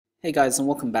Hey guys, and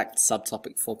welcome back to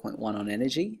Subtopic 4.1 on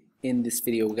energy. In this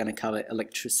video we're going to cover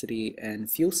electricity and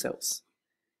fuel cells.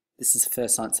 This is the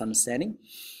first science understanding.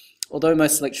 Although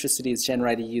most electricity is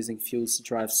generated using fuels to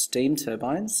drive steam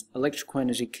turbines, electrical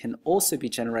energy can also be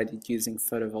generated using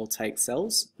photovoltaic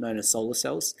cells, known as solar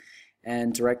cells,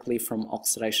 and directly from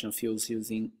oxidation of fuels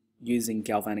using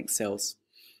galvanic cells.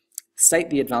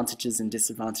 State the advantages and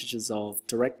disadvantages of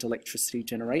direct electricity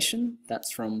generation,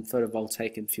 that's from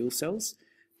photovoltaic and fuel cells,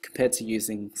 compared to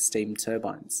using steam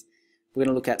turbines. We're going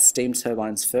to look at steam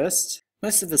turbines first.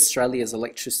 Most of Australia's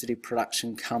electricity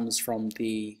production comes from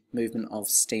the movement of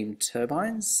steam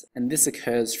turbines, and this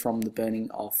occurs from the burning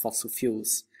of fossil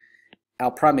fuels. Our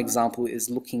prime example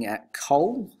is looking at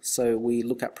coal. So we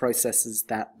look at processes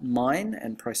that mine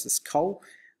and process coal.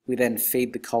 We then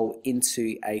feed the coal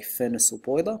into a furnace or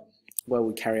boiler where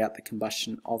we carry out the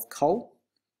combustion of coal.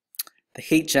 The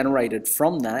heat generated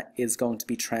from that is going to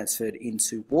be transferred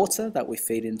into water that we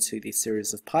feed into the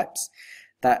series of pipes.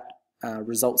 That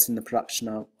results in the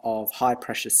production of high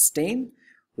pressure steam,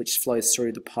 which flows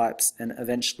through the pipes and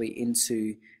eventually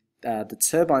into the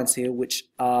turbines here, which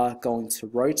are going to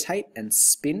rotate and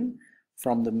spin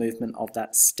from the movement of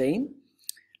that steam.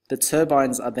 The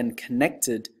turbines are then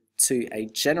connected to a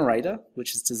generator,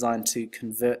 which is designed to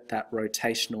convert that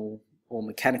rotational or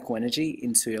mechanical energy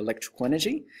into electrical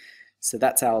energy. So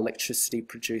that's our electricity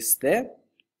produced there.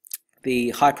 The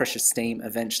high pressure steam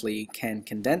eventually can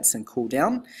condense and cool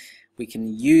down. We can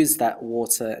use that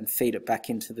water and feed it back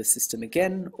into the system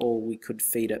again, or we could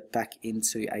feed it back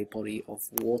into a body of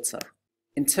water.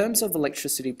 In terms of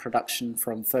electricity production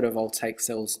from photovoltaic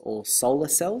cells or solar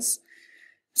cells,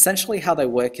 essentially how they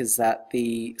work is that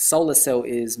the solar cell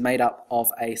is made up of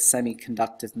a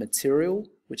semiconductive material,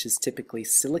 which is typically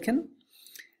silicon.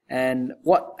 And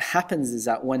what happens is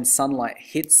that when sunlight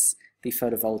hits the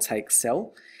photovoltaic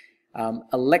cell,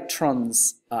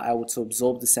 electrons are able to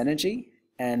absorb this energy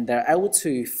and they're able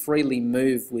to freely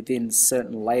move within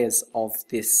certain layers of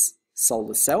this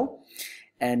solar cell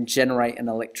and generate an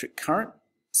electric current.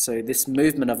 So this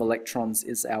movement of electrons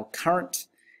is our current,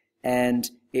 and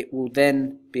it will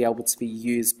then be able to be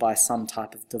used by some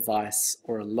type of device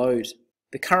or a load.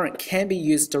 The current can be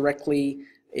used directly.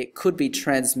 It could be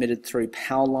transmitted through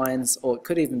power lines, or it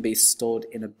could even be stored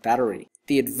in a battery.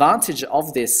 The advantage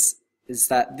of this is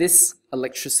that this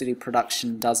electricity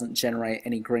production doesn't generate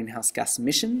any greenhouse gas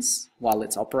emissions while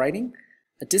it's operating.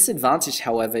 A disadvantage,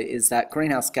 however, is that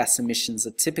greenhouse gas emissions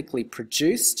are typically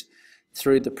produced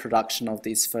through the production of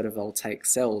these photovoltaic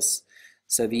cells.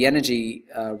 So the energy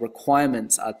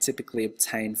requirements are typically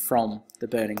obtained from the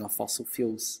burning of fossil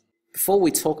fuels. Before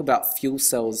we talk about fuel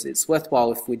cells, it's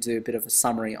worthwhile if we do a bit of a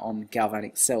summary on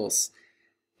galvanic cells.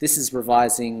 This is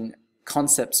revising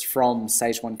concepts from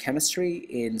Stage 1 chemistry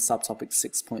in Subtopic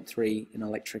 6.3 in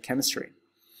electrochemistry.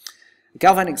 A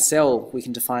galvanic cell we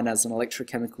can define as an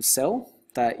electrochemical cell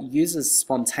that uses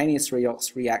spontaneous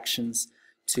redox reactions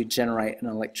to generate an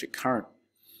electric current.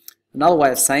 Another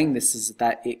way of saying this is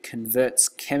that it converts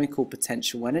chemical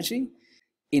potential energy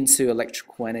into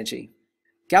electrical energy.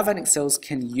 Galvanic cells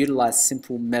can utilize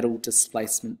simple metal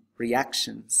displacement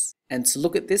reactions. And to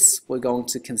look at this, we're going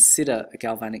to consider a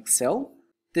galvanic cell.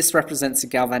 This represents a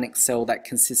galvanic cell that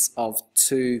consists of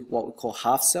two what we call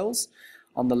half cells.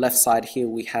 On the left side here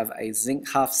we have a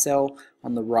zinc half cell,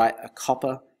 on the right a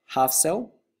copper half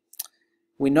cell.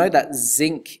 We know that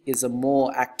zinc is a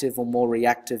more active or more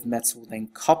reactive metal than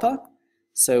copper.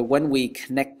 So when we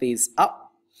connect these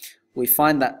up, we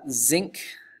find that zinc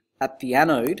at the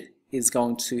anode is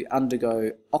going to undergo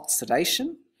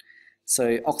oxidation.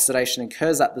 So oxidation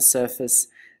occurs at the surface.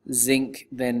 Zinc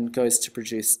then goes to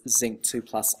produce zinc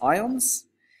 2+ ions,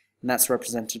 and that's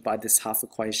represented by this half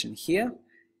equation here.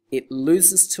 It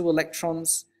loses 2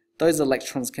 electrons. Those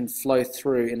electrons can flow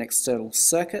through an external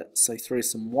circuit, so through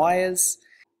some wires,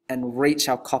 and reach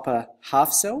our copper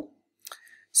half cell.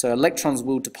 So electrons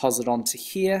will deposit onto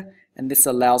here, and this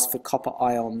allows for copper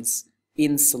ions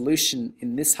in solution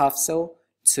in this half cell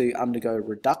to undergo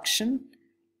reduction,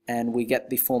 and we get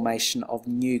the formation of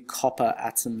new copper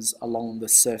atoms along the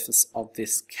surface of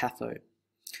this cathode.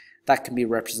 That can be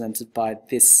represented by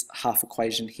this half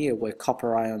equation here, where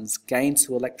copper ions gain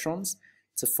 2 electrons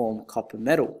to form copper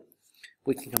metal.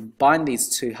 We can combine these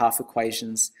two half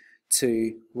equations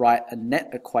to write a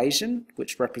net equation,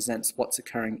 which represents what's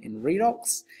occurring in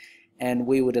redox, and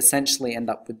we would essentially end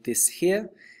up with this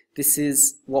here. This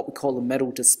is what we call a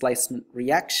metal displacement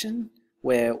reaction,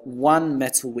 where one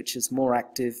metal which is more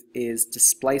active is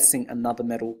displacing another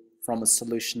metal from a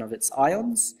solution of its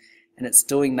ions, and it's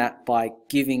doing that by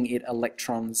giving it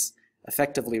electrons,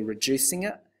 effectively reducing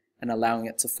it and allowing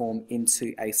it to form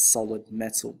into a solid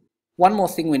metal. One more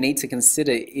thing we need to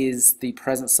consider is the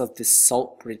presence of this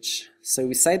salt bridge. So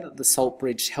we say that the salt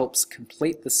bridge helps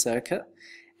complete the circuit,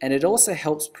 and it also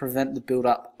helps prevent the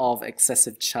buildup of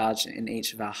excessive charge in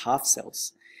each of our half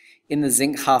cells. In the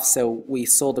zinc half cell, we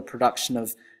saw the production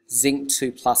of zinc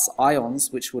 2+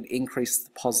 ions, which would increase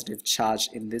the positive charge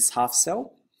in this half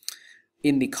cell.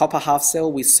 In the copper half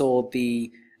cell, we saw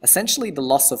essentially the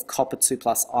loss of copper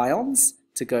 2+ ions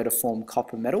to go to form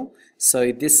copper metal.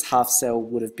 So this half cell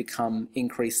would have become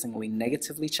increasingly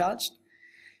negatively charged.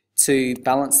 To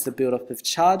balance the buildup of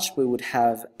charge, we would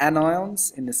have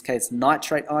anions, in this case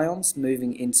nitrate ions,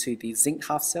 moving into the zinc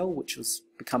half cell, which was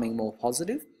becoming more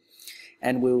positive.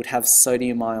 And we would have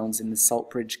sodium ions in the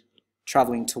salt bridge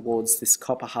traveling towards this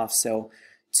copper half cell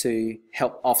to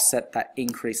help offset that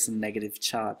increase in negative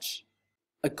charge.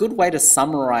 A good way to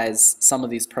summarize some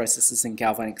of these processes in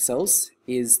galvanic cells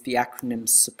is the acronym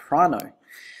SOPRANO.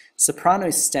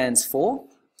 SOPRANO stands for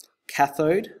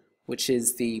cathode, which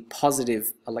is the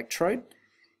positive electrode.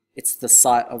 It's the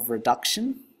site of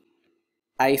reduction.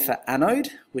 A for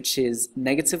anode, which is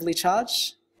negatively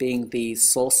charged, being the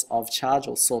source of charge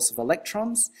or source of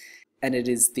electrons, and it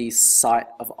is the site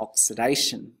of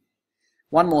oxidation.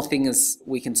 One more thing is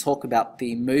we can talk about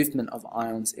the movement of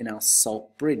ions in our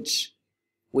salt bridge.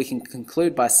 We can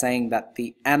conclude by saying that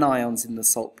the anions in the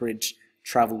salt bridge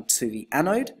travel to the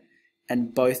anode,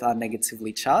 and both are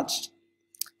negatively charged.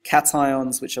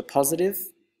 Cations, which are positive,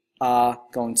 are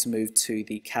going to move to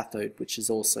the cathode, which is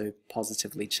also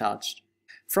positively charged.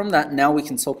 From that, now we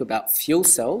can talk about fuel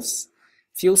cells.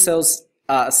 Fuel cells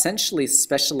are essentially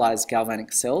specialized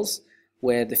galvanic cells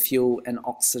where the fuel and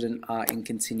oxidant are in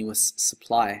continuous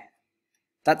supply.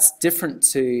 That's different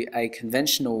to a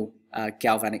conventional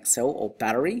galvanic cell or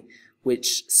battery,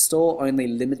 which store only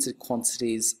limited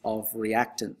quantities of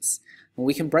reactants. And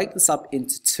we can break this up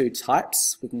into two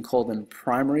types. We can call them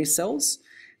primary cells.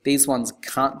 These ones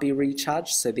can't be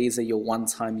recharged, so these are your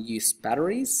one-time use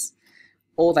batteries.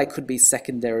 Or they could be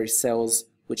secondary cells,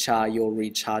 which are your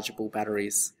rechargeable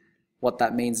batteries. What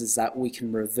that means is that we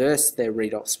can reverse their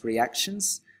redox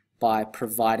reactions by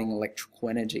providing electrical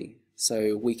energy.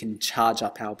 So we can charge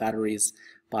up our batteries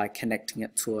by connecting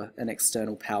it to an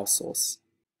external power source.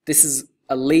 This is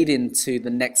a lead into the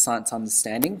next science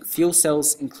understanding. Fuel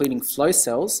cells, including flow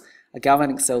cells, are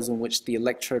galvanic cells in which the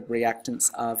electrode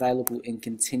reactants are available in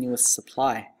continuous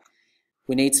supply.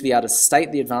 We need to be able to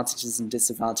state the advantages and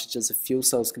disadvantages of fuel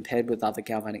cells compared with other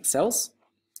galvanic cells,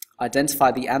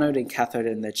 identify the anode and cathode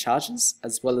and their charges,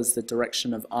 as well as the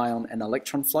direction of ion and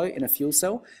electron flow in a fuel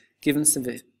cell, given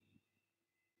sufficient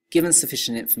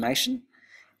information,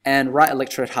 and write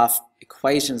electrode half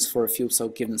equations for a fuel cell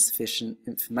given sufficient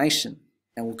information.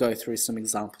 And we'll go through some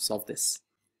examples of this.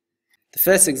 The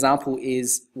first example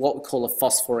is what we call a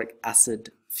phosphoric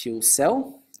acid fuel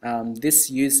cell. This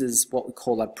uses what we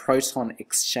call a proton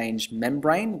exchange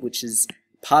membrane, which is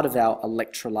part of our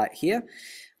electrolyte here.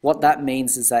 What that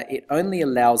means is that it only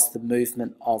allows the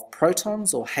movement of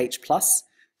protons, or H+,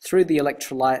 through the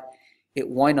electrolyte. It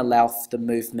won't allow for the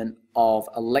movement of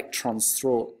electrons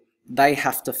through it. They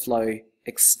have to flow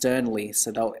externally,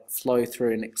 so they'll flow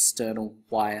through an external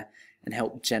wire and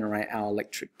help generate our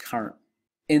electric current.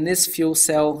 In this fuel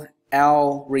cell,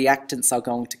 our reactants are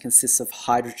going to consist of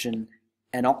hydrogen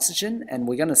and oxygen, and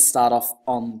we're going to start off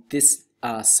on this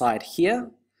side here.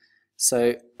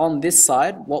 So on this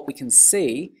side, what we can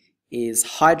see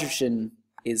is hydrogen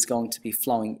is going to be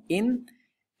flowing in,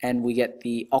 and we get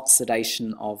the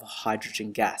oxidation of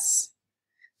hydrogen gas.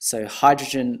 So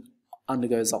hydrogen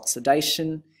undergoes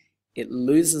oxidation, it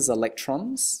loses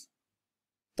electrons.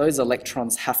 Those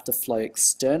electrons have to flow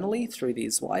externally through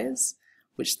these wires,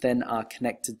 which then are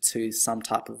connected to some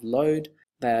type of load.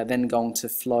 They are then going to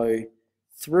flow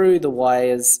through the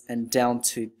wires and down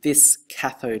to this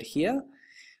cathode here.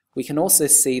 We can also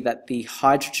see that the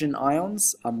hydrogen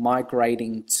ions are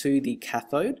migrating to the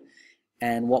cathode,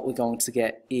 and what we're going to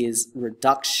get is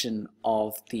reduction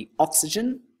of the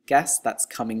oxygen gas that's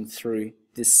coming through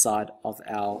this side of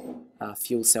our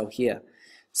fuel cell here.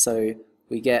 So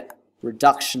we get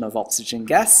reduction of oxygen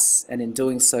gas, and in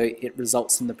doing so it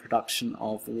results in the production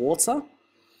of water,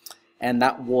 and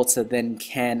that water then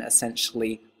can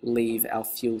essentially leave our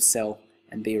fuel cell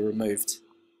and be removed.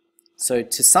 So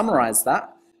to summarize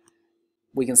that,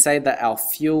 we can say that our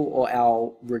fuel or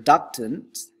our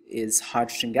reductant is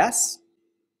hydrogen gas,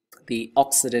 the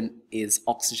oxidant is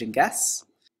oxygen gas.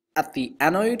 At the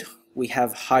anode, we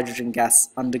have hydrogen gas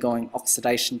undergoing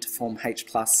oxidation to form H+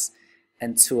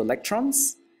 and 2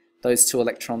 electrons. Those 2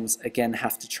 electrons again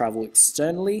have to travel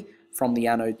externally from the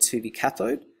anode to the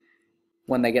cathode.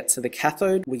 When they get to the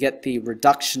cathode, we get the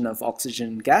reduction of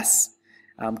oxygen gas,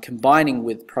 combining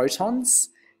with protons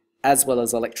as well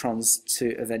as electrons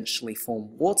to eventually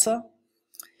form water.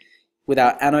 With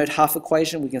our anode half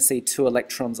equation, we can see 2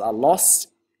 electrons are lost.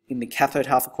 In the cathode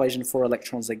half equation, 4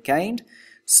 electrons are gained.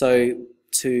 So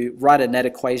to write a net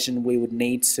equation, we would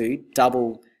need to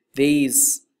double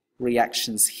these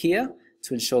reactions here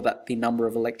to ensure that the number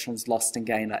of electrons lost and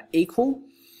gained are equal.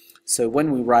 So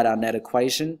when we write our net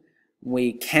equation,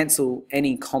 we cancel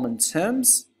any common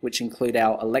terms, which include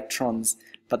our electrons,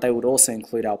 but they would also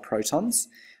include our protons.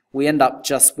 We end up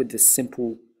just with this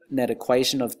simple net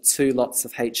equation of 2 lots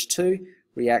of H2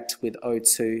 react with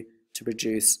O2 to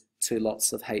produce 2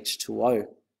 lots of H2O.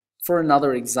 For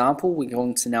another example, we're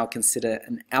going to now consider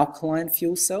an alkaline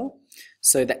fuel cell.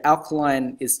 So the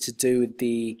alkaline is to do with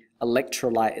the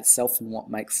electrolyte itself and what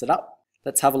makes it up.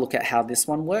 Let's have a look at how this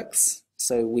one works.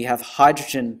 So we have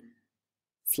hydrogen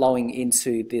flowing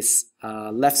into this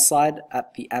left side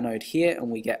at the anode here, and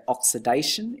we get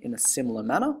oxidation in a similar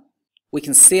manner. We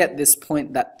can see at this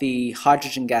point that the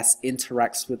hydrogen gas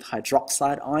interacts with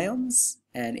hydroxide ions,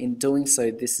 and in doing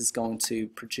so this is going to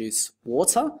produce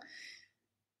water,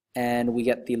 and we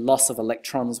get the loss of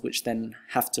electrons, which then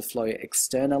have to flow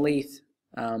externally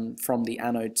from the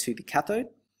anode to the cathode.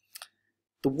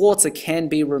 The water can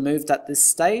be removed at this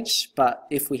stage, but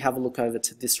if we have a look over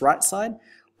to this right side,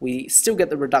 we still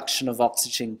get the reduction of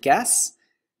oxygen gas,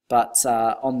 but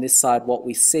on this side what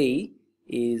we see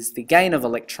is the gain of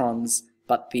electrons,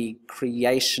 but the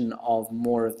creation of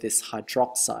more of this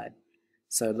hydroxide.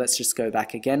 So let's just go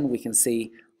back again. We can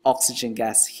see oxygen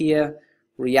gas here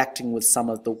reacting with some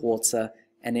of the water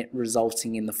and it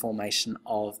resulting in the formation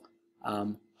of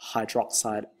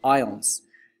hydroxide ions.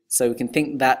 So we can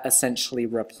think that essentially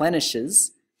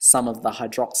replenishes some of the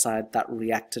hydroxide that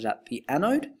reacted at the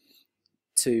anode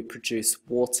to produce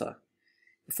water.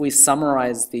 If we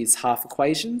summarize these half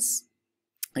equations,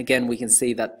 again we can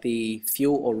see that the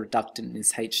fuel or reductant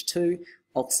is H2,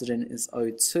 oxidant is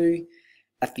O2.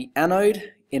 At the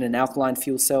anode, in an alkaline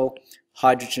fuel cell,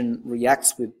 hydrogen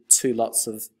reacts with 2 lots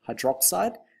of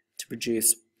hydroxide to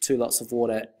produce 2 lots of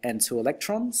water and 2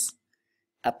 electrons.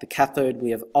 At the cathode, we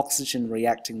have oxygen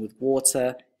reacting with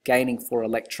water, gaining 4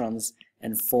 electrons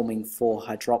and forming 4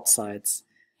 hydroxides.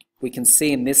 We can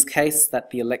see in this case that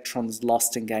the electrons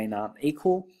lost and gained aren't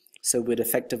equal, so we'd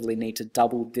effectively need to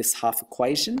double this half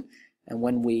equation, and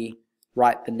when we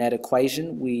write the net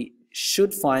equation, we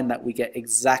should find that we get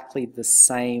exactly the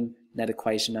same net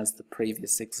equation as the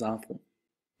previous example.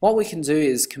 What we can do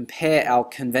is compare our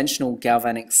conventional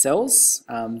galvanic cells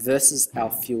versus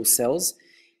our fuel cells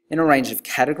in a range of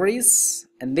categories,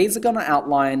 and these are going to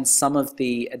outline some of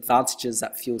the advantages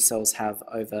that fuel cells have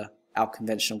over our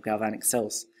conventional galvanic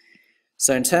cells.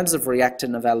 So in terms of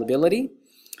reactant availability,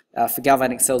 for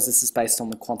galvanic cells this is based on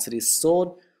the quantities stored,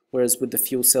 whereas with the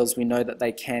fuel cells we know that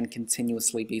they can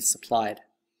continuously be supplied.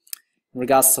 In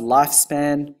regards to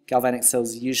lifespan, galvanic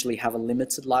cells usually have a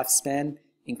limited lifespan,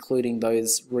 including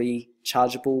those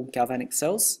rechargeable galvanic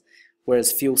cells,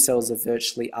 whereas fuel cells are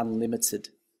virtually unlimited.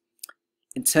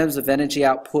 In terms of energy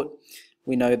output,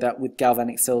 we know that with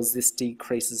galvanic cells this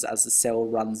decreases as the cell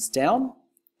runs down,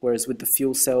 whereas with the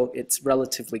fuel cell it's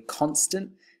relatively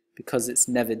constant because it's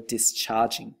never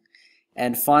discharging.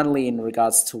 And finally, in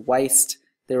regards to waste,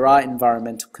 there are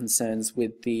environmental concerns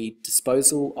with the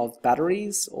disposal of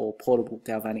batteries or portable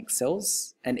galvanic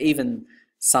cells, and even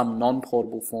some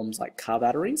non-portable forms like car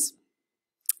batteries.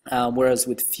 Whereas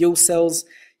with fuel cells,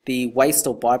 the waste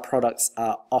or byproducts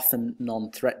are often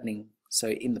non-threatening. So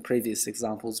in the previous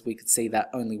examples, we could see that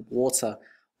only water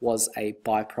was a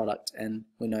byproduct, and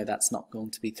we know that's not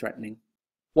going to be threatening.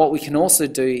 What we can also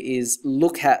do is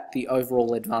look at the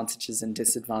overall advantages and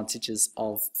disadvantages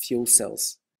of fuel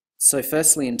cells. So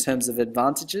firstly, in terms of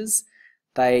advantages,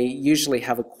 they usually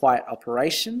have a quiet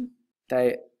operation.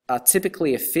 They are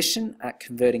typically efficient at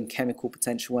converting chemical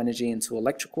potential energy into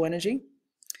electrical energy.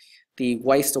 The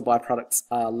waste or byproducts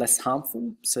are less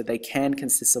harmful, so they can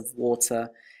consist of water,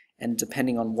 and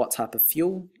depending on what type of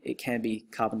fuel, it can be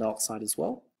carbon dioxide as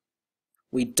well.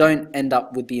 We don't end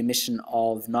up with the emission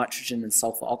of nitrogen and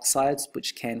sulfur oxides,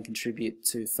 which can contribute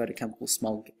to photochemical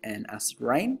smog and acid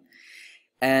rain,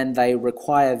 and they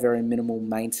require very minimal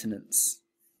maintenance.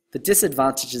 The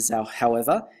disadvantages,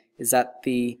 however, is that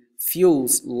the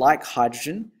fuels like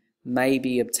hydrogen may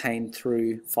be obtained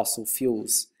through fossil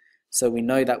fuels. So we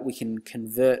know that we can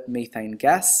convert methane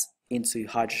gas into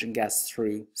hydrogen gas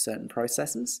through certain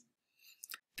processes.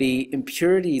 The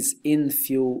impurities in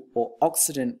fuel or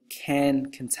oxidant can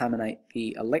contaminate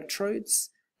the electrodes,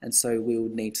 and so we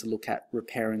would need to look at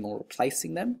repairing or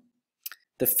replacing them.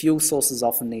 The fuel sources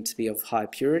often need to be of high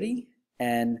purity,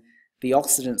 and The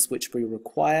oxidants which we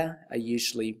require are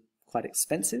usually quite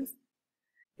expensive.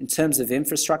 In terms of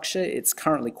infrastructure, it's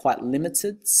currently quite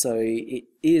limited, so it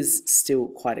is still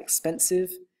quite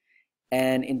expensive.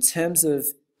 And in terms of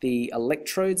the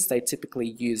electrodes, they typically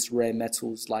use rare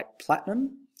metals like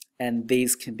platinum, and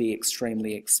these can be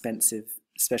extremely expensive,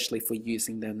 especially for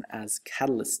using them as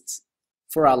catalysts.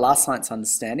 For our last science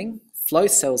understanding, flow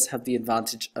cells have the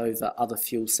advantage over other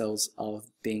fuel cells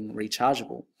of being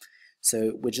rechargeable.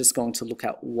 So we're just going to look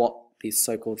at what these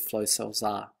so-called flow cells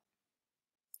are.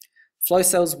 Flow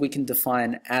cells we can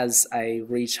define as a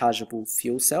rechargeable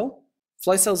fuel cell.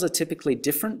 Flow cells are typically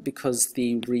different because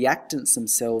the reactants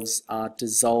themselves are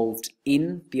dissolved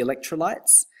in the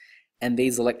electrolytes, and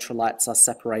these electrolytes are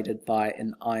separated by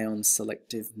an ion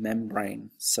selective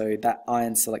membrane. So that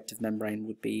ion selective membrane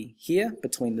would be here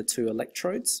between the two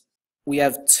electrodes. We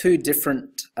have two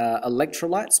different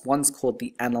electrolytes. One's called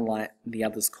the analyte and the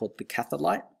other's called the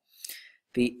catholyte.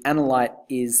 The analyte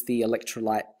is the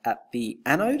electrolyte at the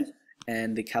anode,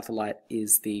 and the catholyte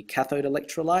is the cathode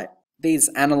electrolyte. These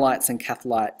analytes and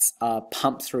catholytes are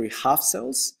pumped through half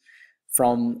cells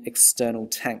from external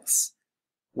tanks.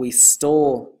 We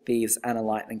store these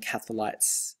analyte and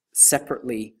catholytes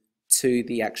separately to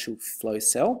the actual flow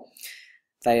cell.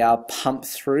 They are pumped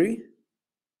through,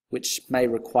 which may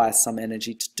require some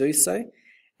energy to do so,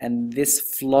 and this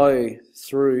flow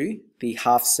through the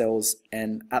half cells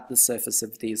and at the surface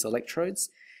of these electrodes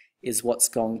is what's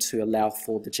going to allow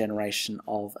for the generation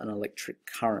of an electric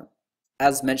current.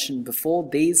 As mentioned before,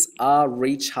 these are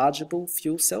rechargeable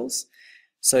fuel cells.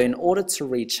 So in order to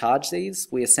recharge these,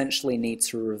 we essentially need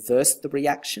to reverse the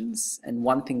reactions, and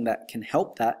one thing that can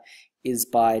help that is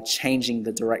by changing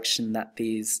the direction that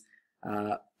these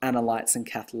analytes and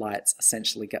catholytes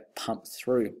essentially get pumped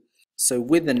through. So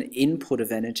with an input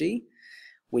of energy,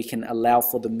 we can allow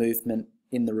for the movement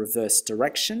in the reverse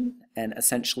direction and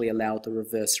essentially allow the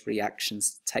reverse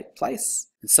reactions to take place.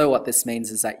 And so what this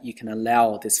means is that you can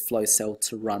allow this flow cell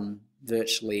to run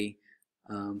virtually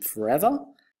forever,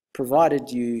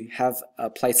 provided you have a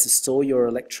place to store your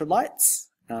electrolytes.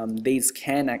 These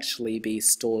can actually be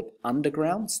stored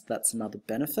underground, so that's another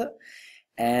benefit.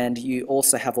 And you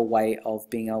also have a way of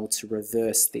being able to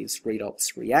reverse these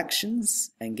redox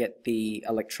reactions and get the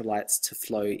electrolytes to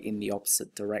flow in the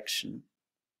opposite direction.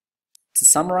 To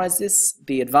summarize this,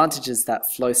 the advantages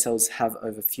that flow cells have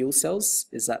over fuel cells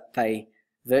is that they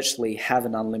virtually have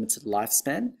an unlimited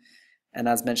lifespan. And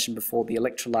as mentioned before, the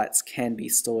electrolytes can be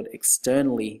stored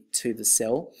externally to the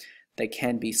cell. They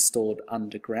can be stored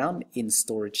underground in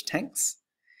storage tanks.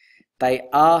 They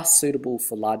are suitable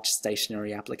for large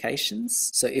stationary applications.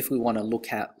 So if we want to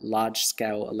look at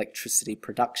large-scale electricity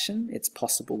production, it's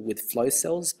possible with flow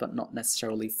cells, but not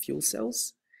necessarily fuel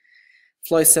cells.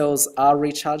 Flow cells are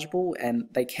rechargeable, and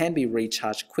they can be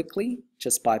recharged quickly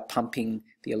just by pumping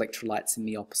the electrolytes in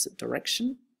the opposite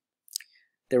direction.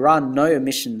 There are no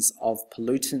emissions of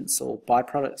pollutants or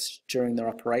byproducts during their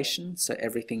operation, so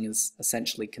everything is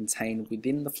essentially contained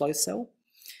within the flow cell.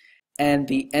 And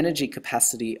the energy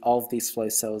capacity of these flow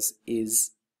cells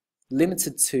is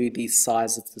limited to the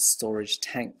size of the storage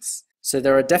tanks. So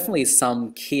there are definitely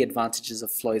some key advantages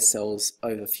of flow cells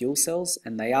over fuel cells,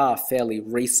 and they are a fairly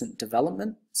recent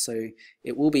development, so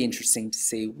it will be interesting to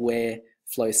see where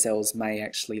flow cells may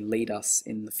actually lead us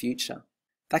in the future.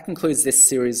 That concludes this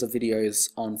series of videos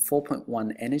on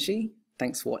 4.1 energy.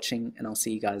 Thanks for watching, and I'll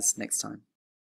see you guys next time.